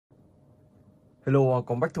Hello,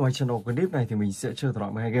 come back to my channel. Cái clip này thì mình sẽ chơi thử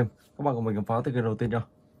loại 12 game. Các bạn cùng mình khám phá từ game đầu tiên nha.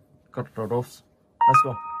 Drawmasters. Let's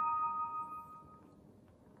go.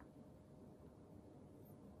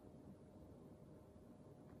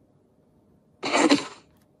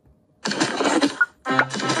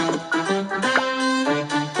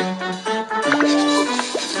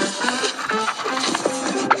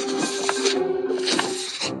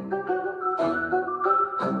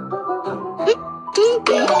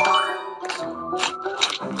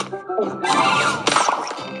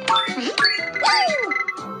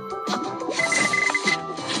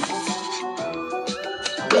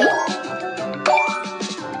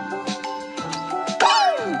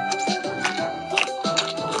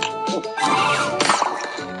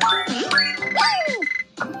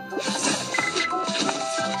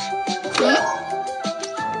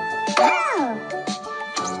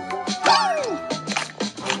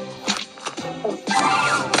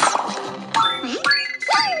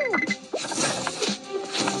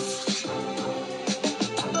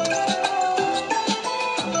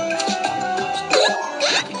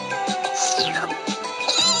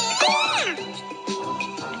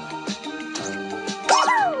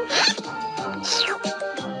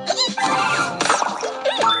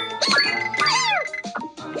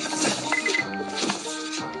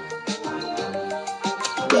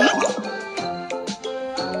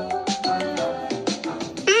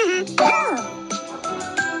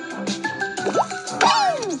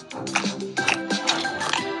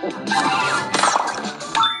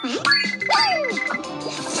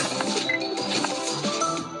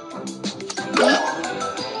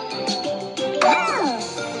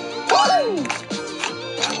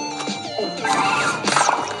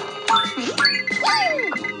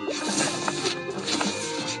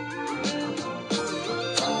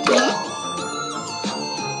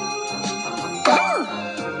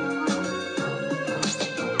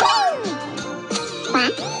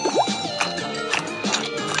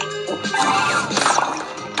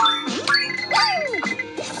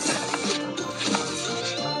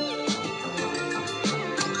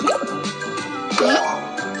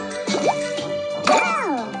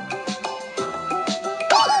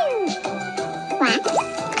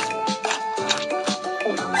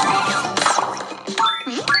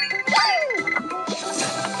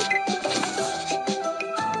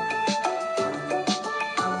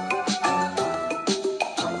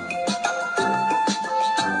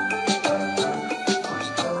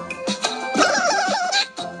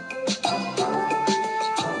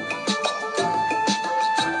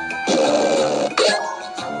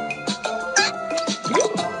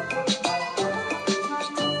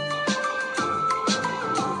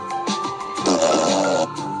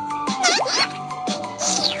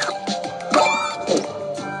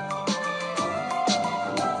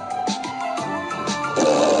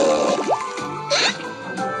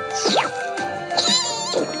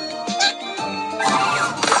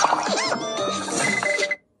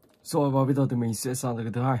 Rồi và bây giờ thì mình sẽ sang tới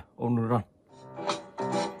cái thứ hai, ôm run.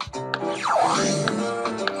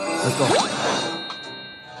 Let's go.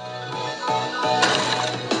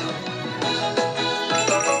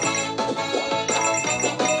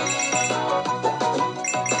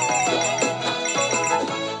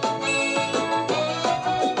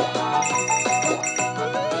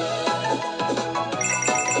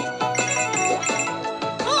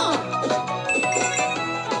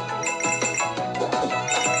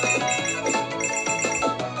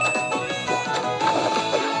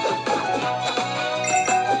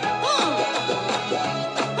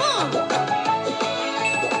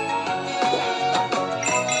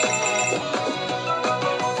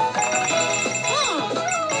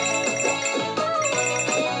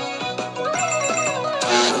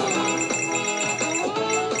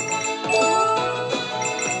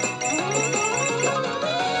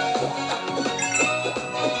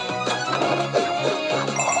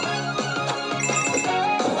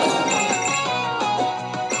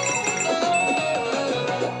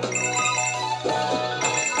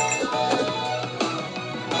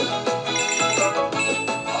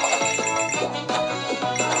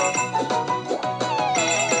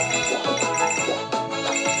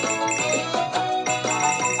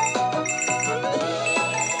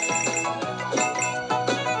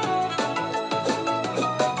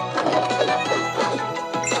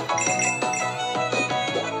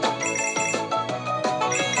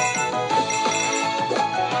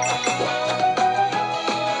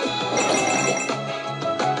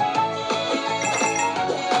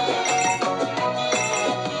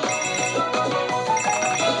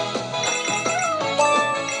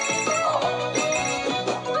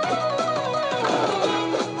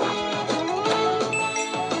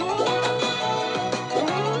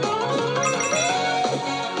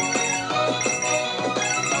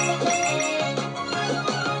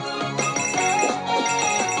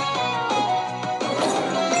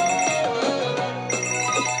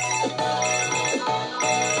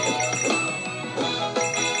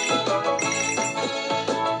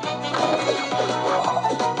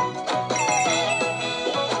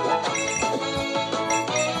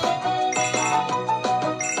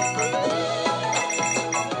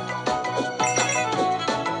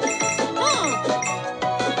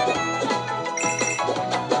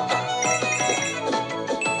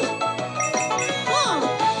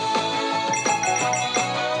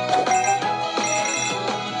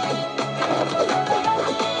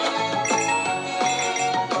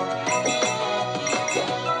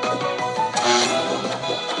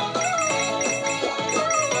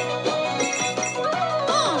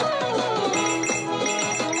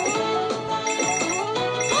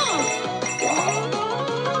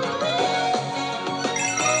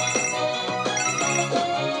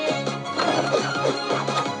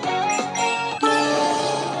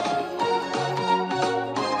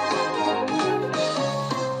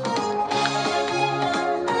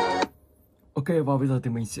 Ok, và bây giờ thì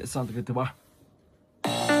mình sẽ sang tới cái thứ ba.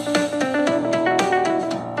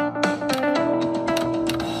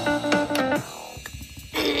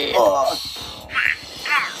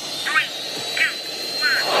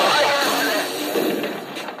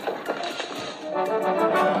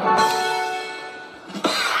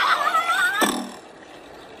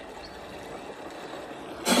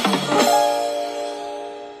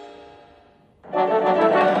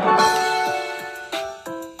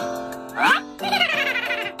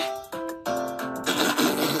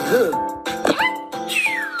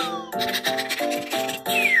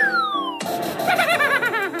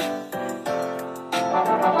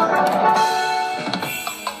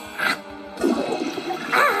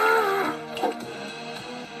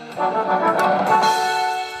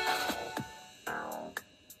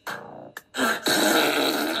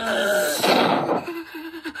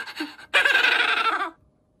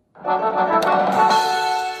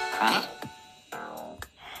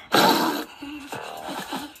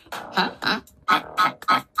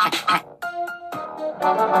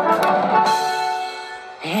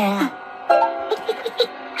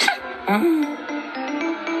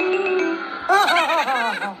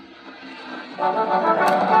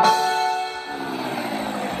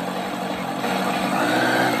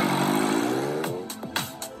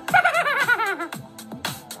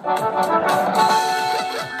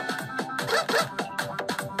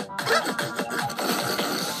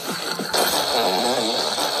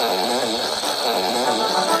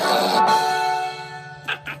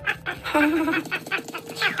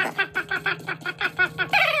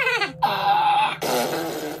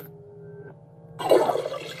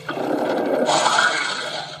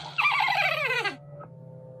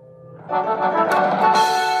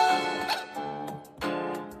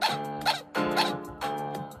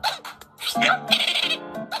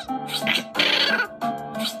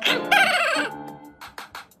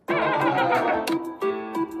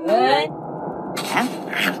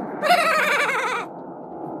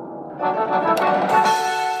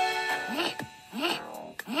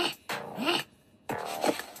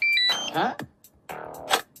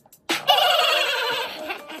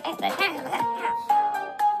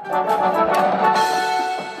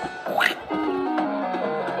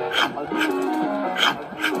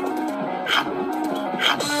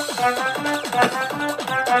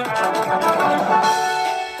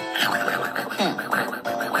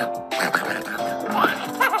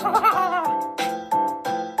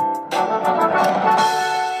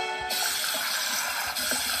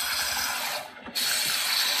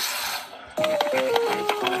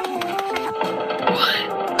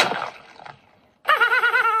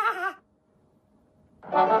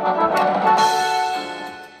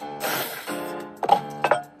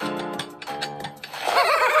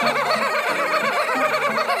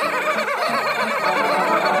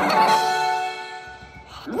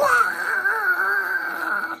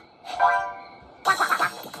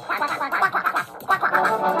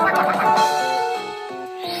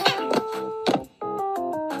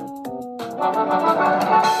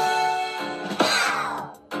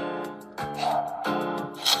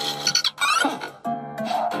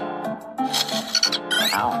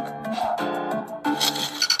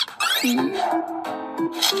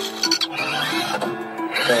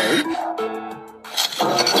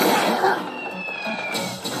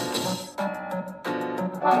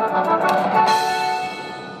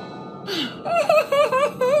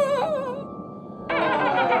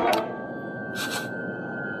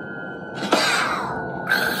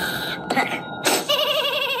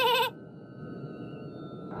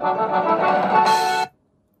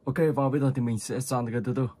 Ok, và bây giờ thì mình sẽ sang cái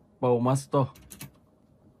thứ tư, Bowmasters.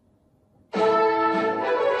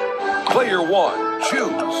 Player one,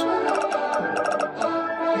 choose.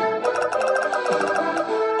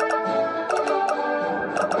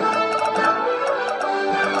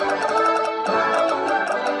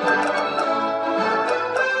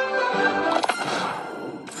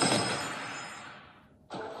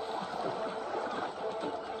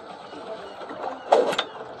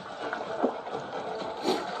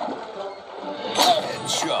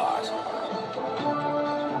 Headshot.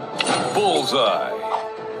 Bullseye.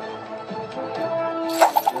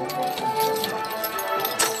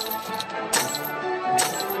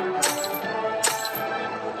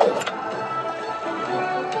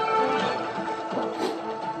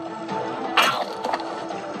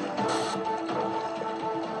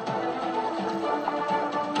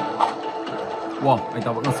 Wow, anh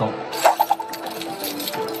ta vẫn còn sống.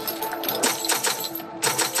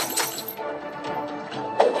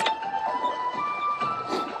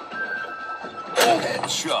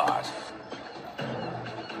 Headshot.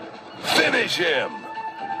 Finish him.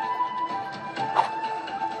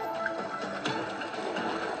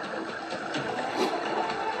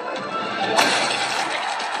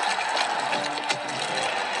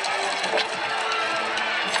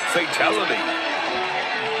 Fatality.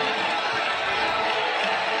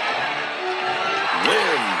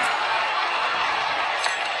 Win.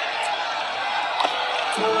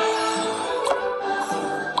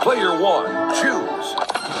 Player one, choose.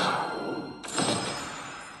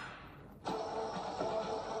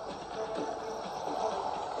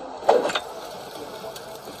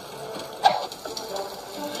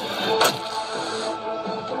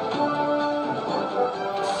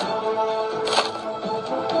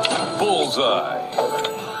 Bullseye.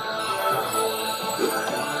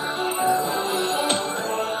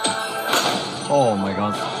 Oh my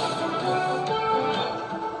god.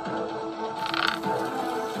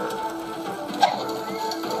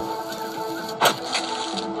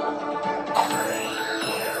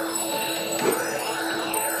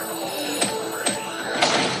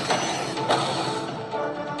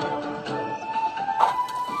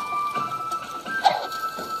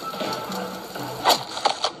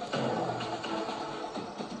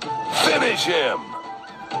 Finish him.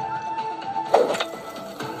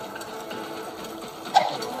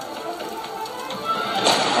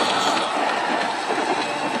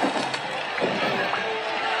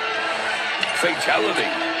 Fatality.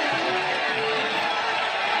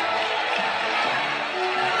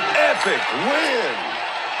 Epic win.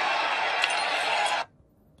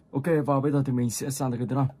 Ok, và bây giờ thì mình sẽ sang tới cái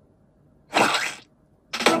thứ năm.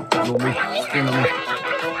 Tsunami.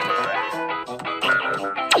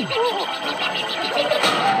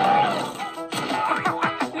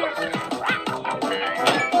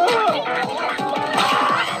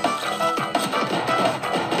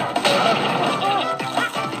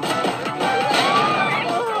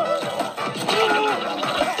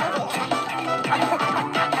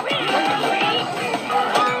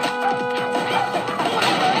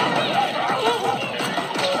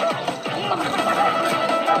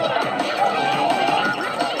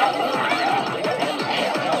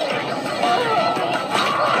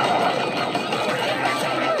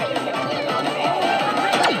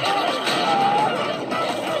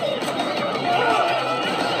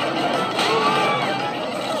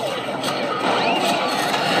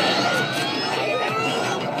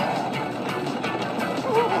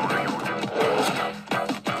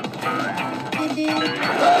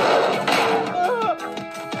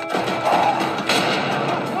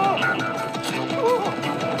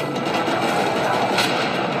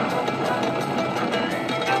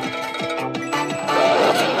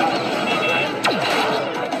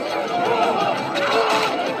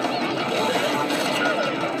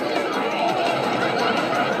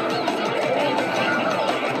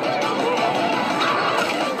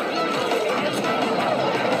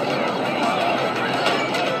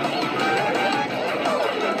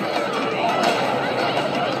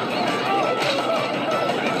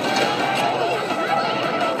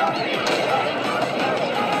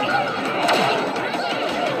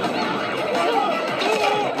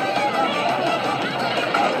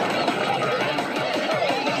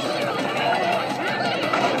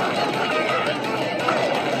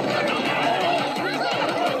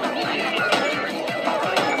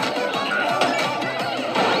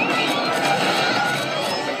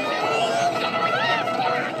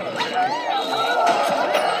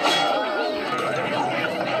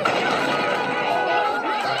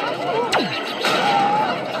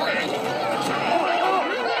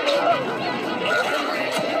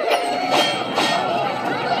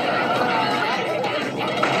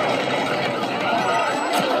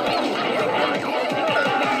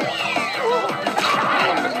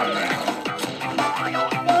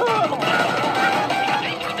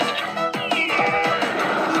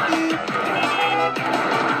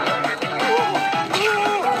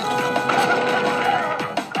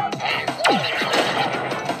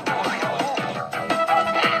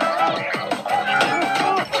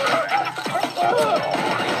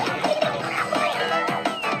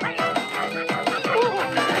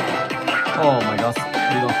 Oh my god,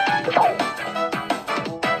 đi rồi.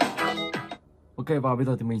 Ok, và bây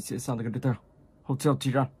giờ thì mình sẽ sang tới cái tiếp theo, Hotel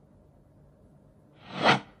Tiran.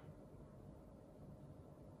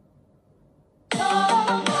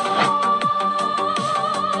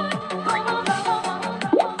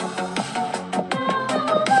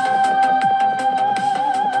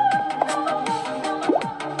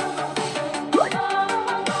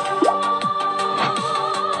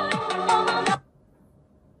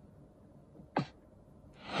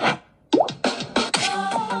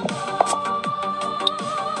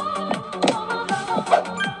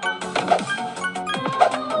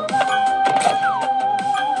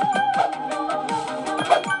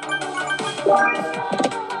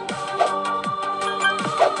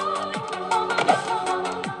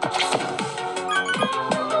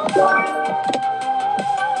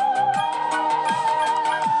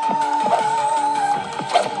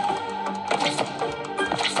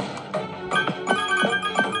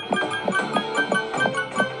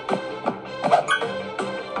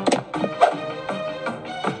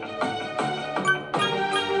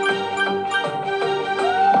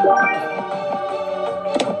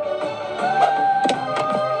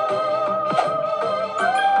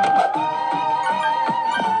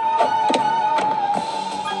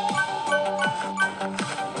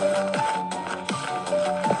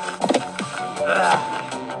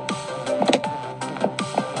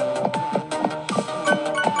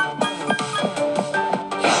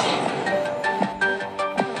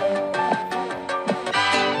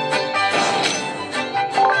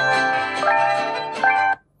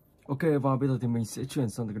 Ok, và bây giờ thì mình sẽ chuyển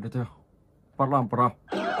sang cái tiếp theo. Badland Brawl.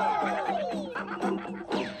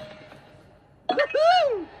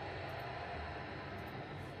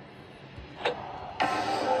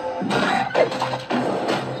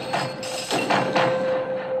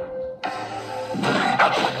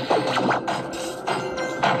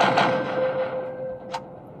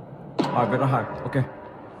 Viết ra 2, ok.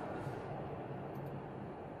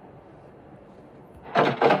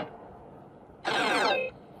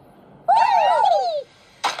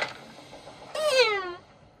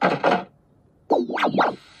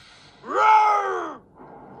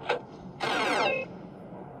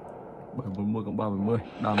 Bảy 40 cộng 3 70,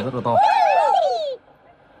 đàn rất là to.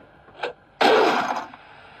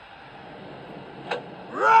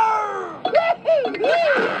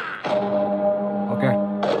 Ok.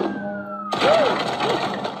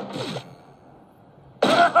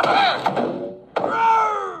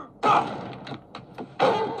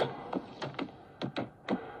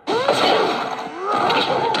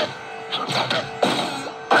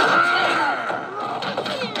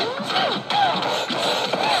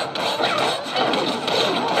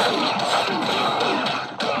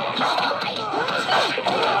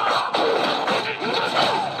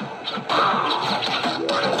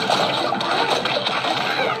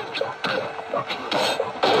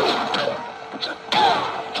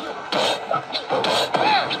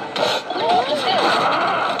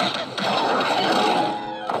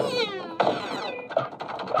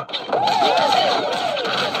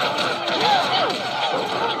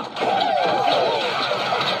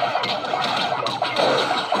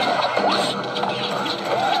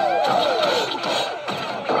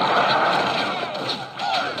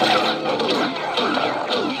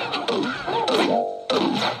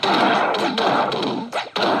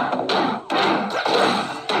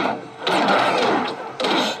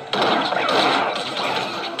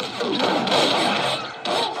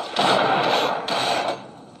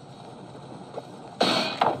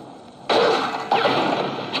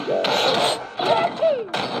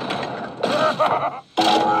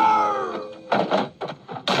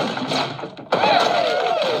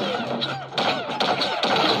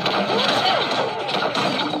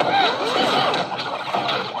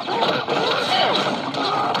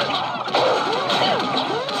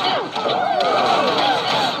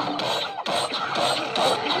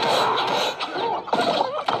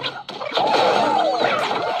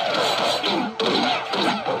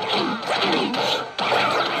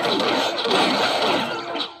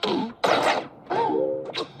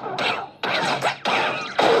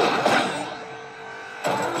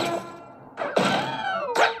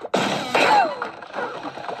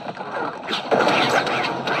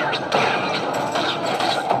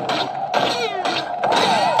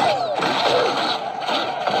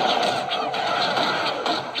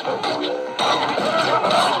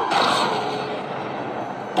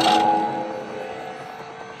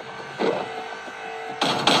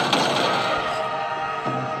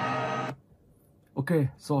 Ok,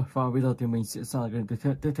 rồi và bây giờ thì mình sẽ sang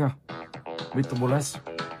game tiếp theo. Miraculous.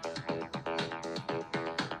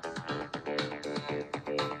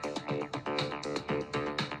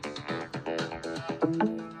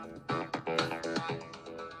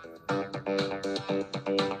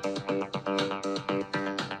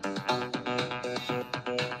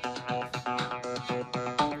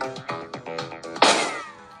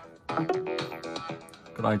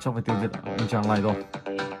 Cái này chắc phải tiêu diệt anh chàng này rồi.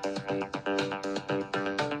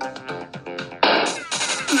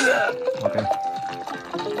 Ok.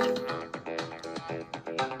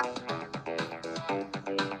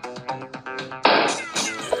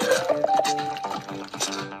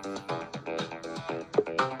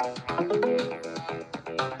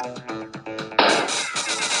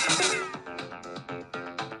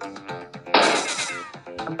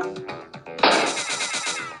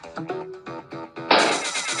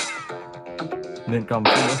 Nên cầm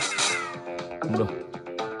chút nữa. Không được.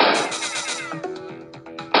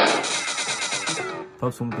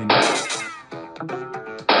 Thấp xuống tí nữa.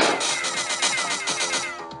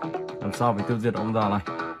 Làm sao phải tiêu diệt ông già này.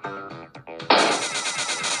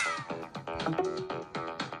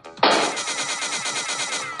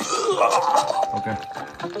 Ok.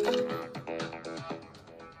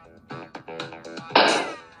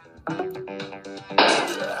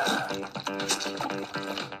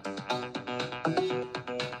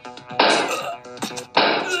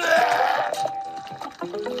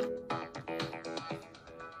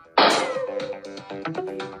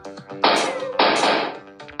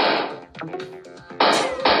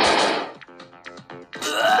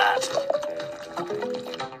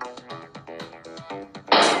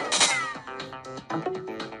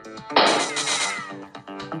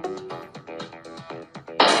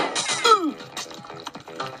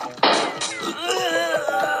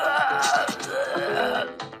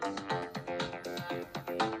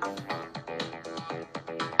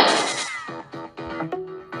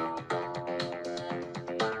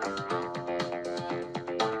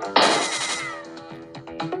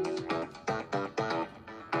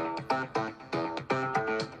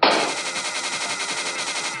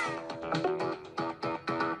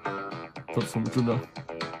 Thật sự chút nữa.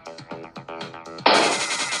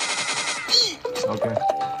 Ok.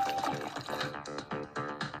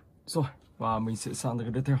 Rồi, và mình sẽ sang tới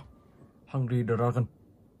cái tiếp theo. Hungry Dragon.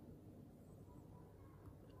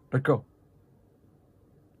 Let's go.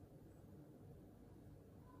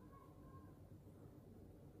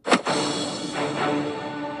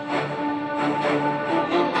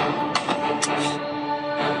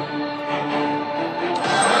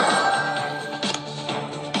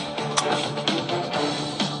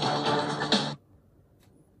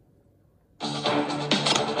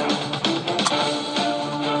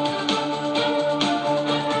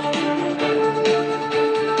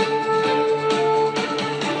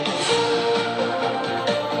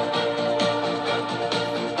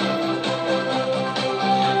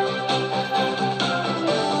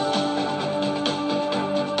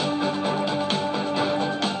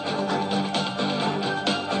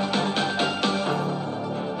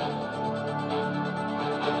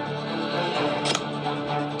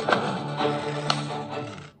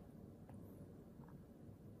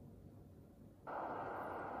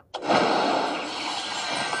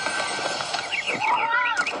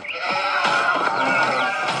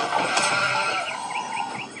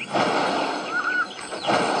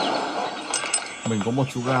 Mình có một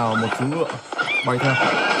chú gà, một chú ngựa bay theo.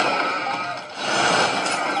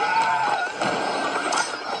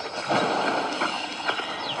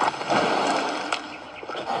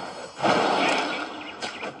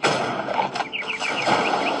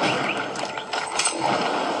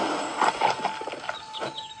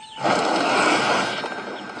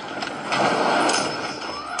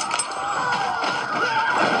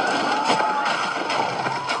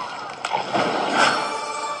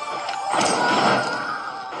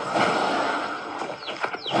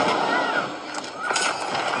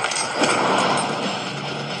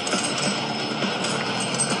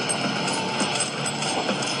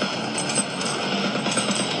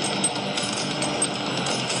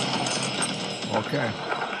 Ok.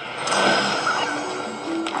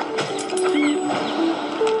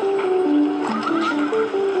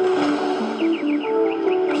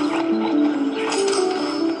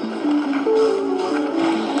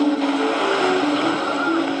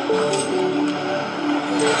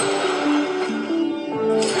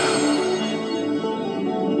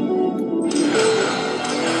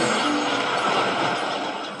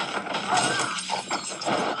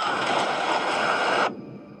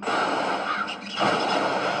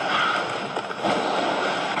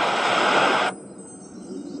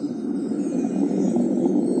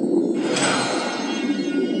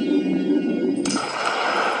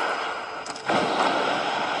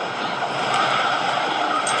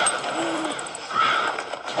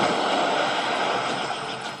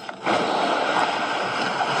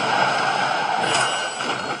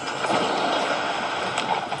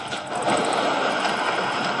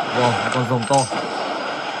 Wow, con rồng to.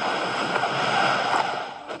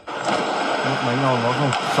 Lúc máy nào nó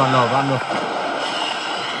không sàn lở van được.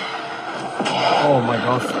 Oh my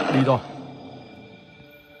god, đi rồi.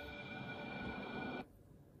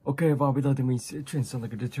 Ok, và bây giờ thì mình sẽ chuyển sang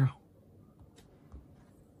cái tiếp theo.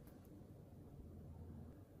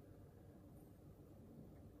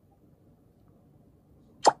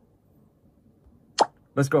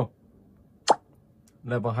 Let's go.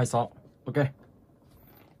 Level 26. Ok.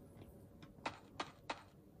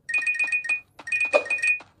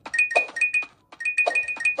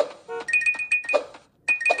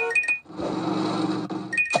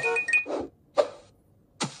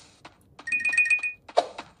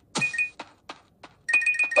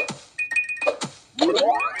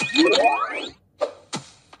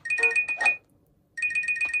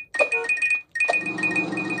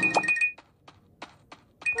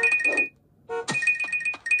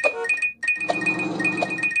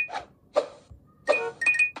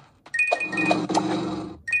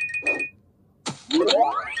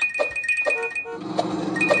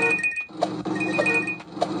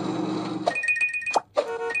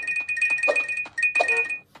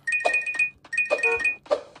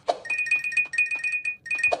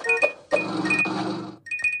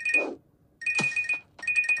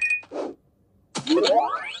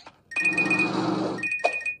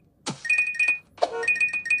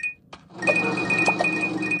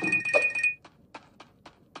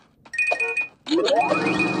 Oh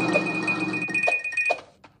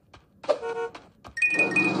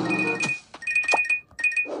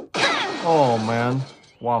man,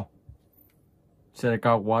 wow, xe này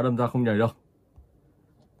cao quá đâm ra không nhảy được.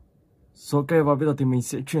 Ok, và bây giờ thì mình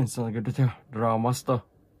sẽ chuyển sang cái tiếp theo, Drawmaster.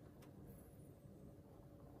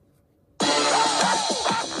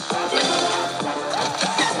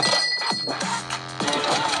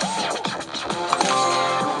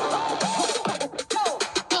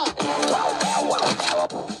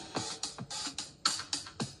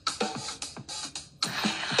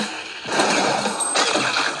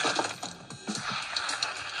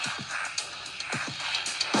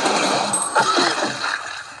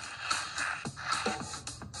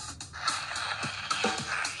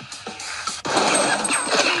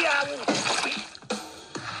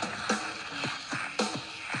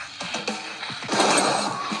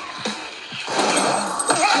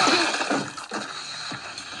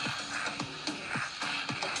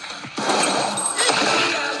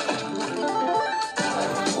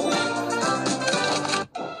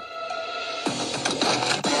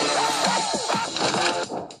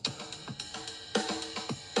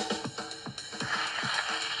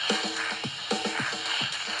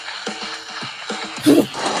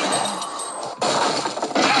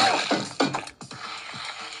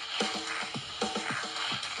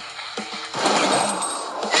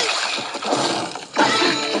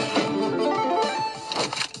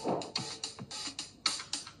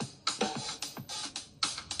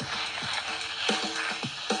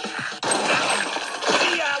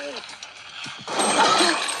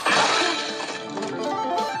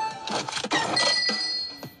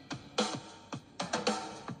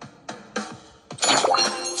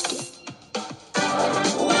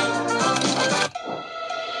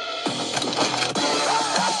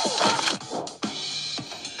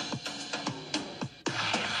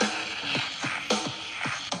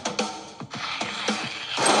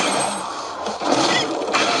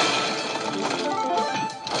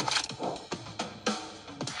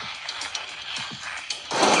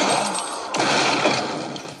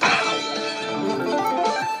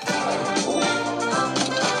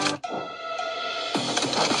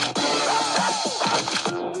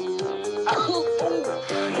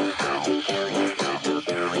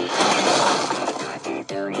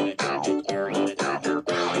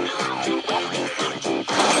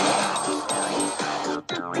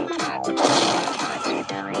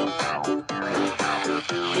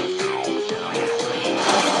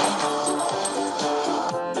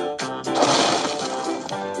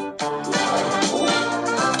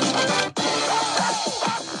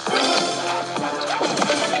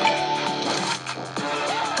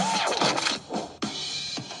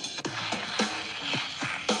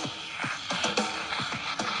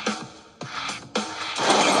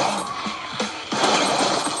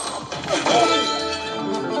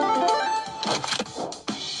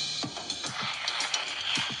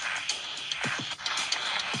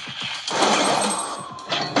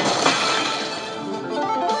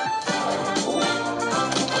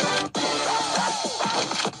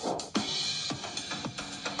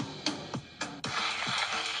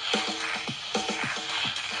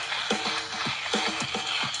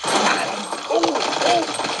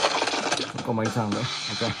 Có mấy thằng nữa,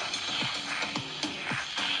 ok.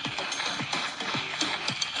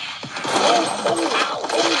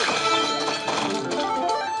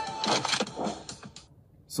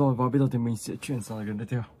 Rồi và bây giờ thì mình sẽ chuyển sang gần tiếp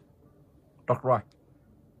theo. Dark right.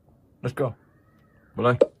 Let's go.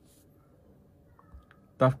 Play.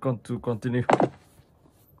 Tap to continue.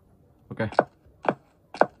 Ok.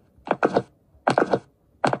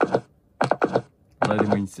 Đây thì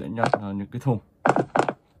mình sẽ nhặt những cái thùng.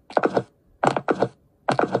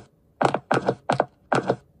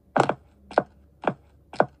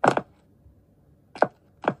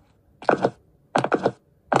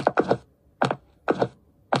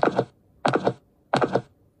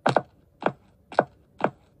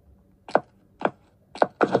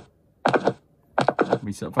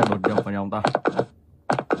 Mình sẽ phải đột nhập vào nhà ông ta.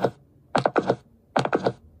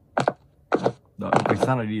 Đợi cảnh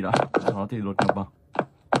sát này đi đã, sau đó thì đột nhập vào.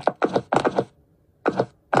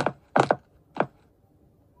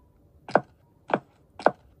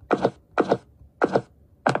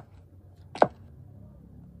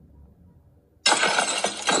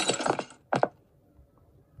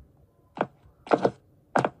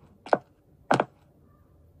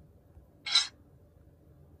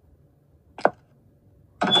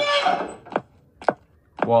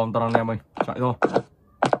 Wow, ông ta đang ném mình, chạy thôi.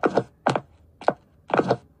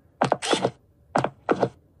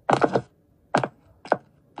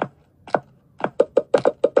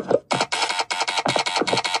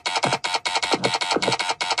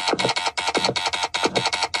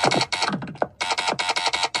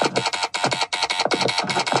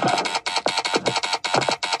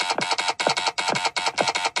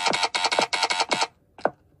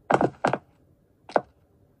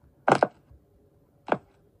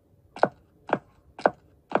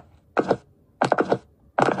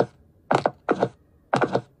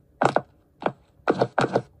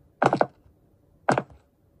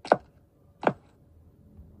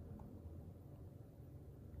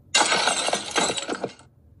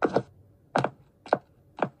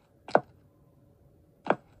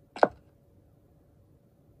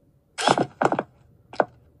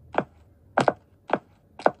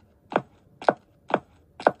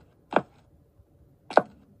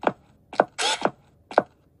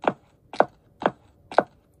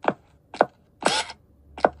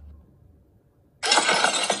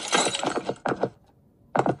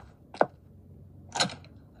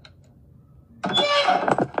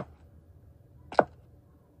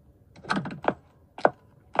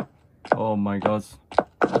 my god.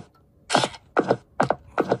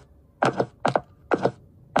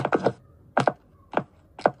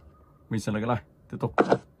 Mình sẽ lấy cái này, tiếp tục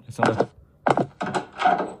sang đây.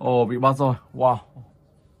 Ồ, bị bắt rồi. Wow.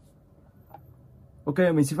 Ok,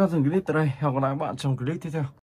 mình xin phép dừng clip tại đây. Hẹn gặp lại các bạn trong clip tiếp theo.